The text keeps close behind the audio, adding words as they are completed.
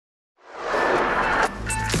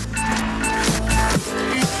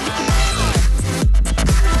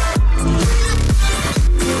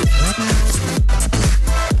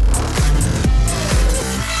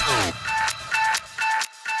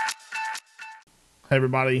Hey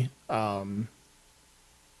everybody. I'm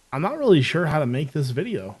not really sure how to make this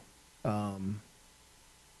video. Um,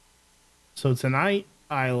 so tonight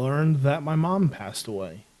I learned that my mom passed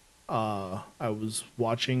away. I was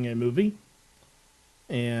watching a movie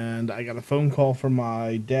and I got a phone call from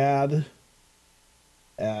my dad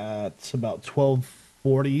at about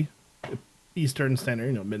 12:40 Eastern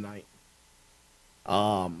Standard, midnight.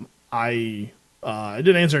 I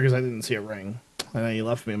didn't answer because I didn't see a ring, and then he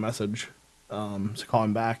left me a message to call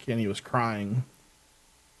him back, and he was crying.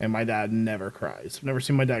 And my dad never cries. I've never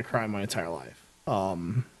seen my dad cry in my entire life.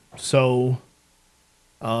 When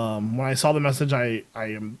I saw the message, I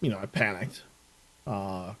panicked.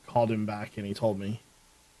 Called him back, and he told me,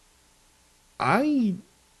 I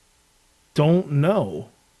don't know.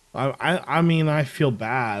 I mean, I feel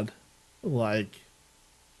bad. Like,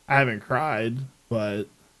 I haven't cried, but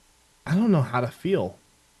I don't know how to feel.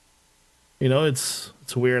 It's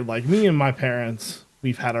weird. Like, me and my parents,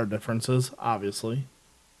 we've had our differences, obviously.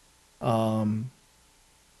 Um,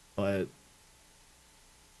 but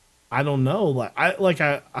I don't know.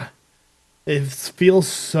 It feels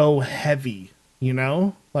so heavy,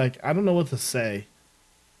 Like, I don't know what to say.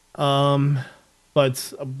 Um,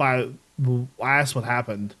 but I asked what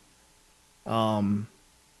happened. Um,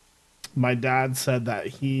 my dad said that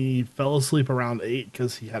he fell asleep around 8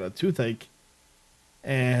 because he had a toothache,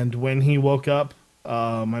 and when he woke up,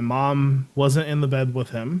 my mom wasn't in the bed with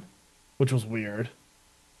him, which was weird.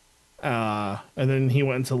 And then he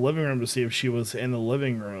went into the living room to see if she was in the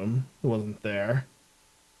living room. It wasn't there.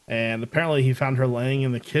 And apparently he found her laying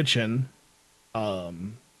in the kitchen,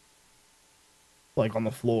 um, like on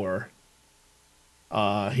the floor.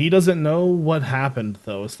 He doesn't know what happened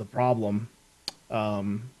though, is the problem.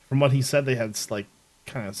 From what he said, they had like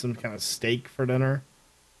some kind of steak for dinner,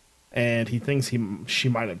 and he thinks she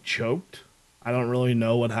might have choked. I don't really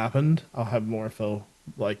know what happened. I'll have more info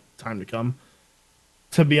like time to come.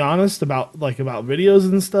 To be honest, about videos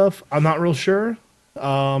and stuff, I'm not real sure.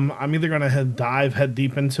 I'm either gonna dive head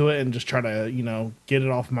deep into it and just try to get it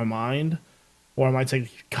off my mind, or I might take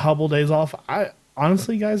a couple days off. I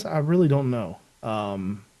honestly, guys, I really don't know. I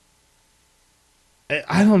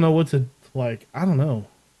don't know what to like. I don't know.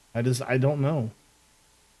 I don't know.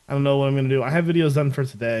 I don't know what I'm gonna do. I have videos done for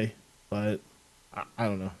today, but I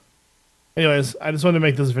don't know. Anyways, I just wanted to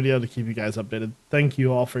make this video to keep you guys updated. Thank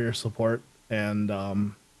you all for your support, and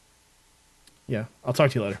yeah, I'll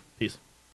talk to you later. Peace.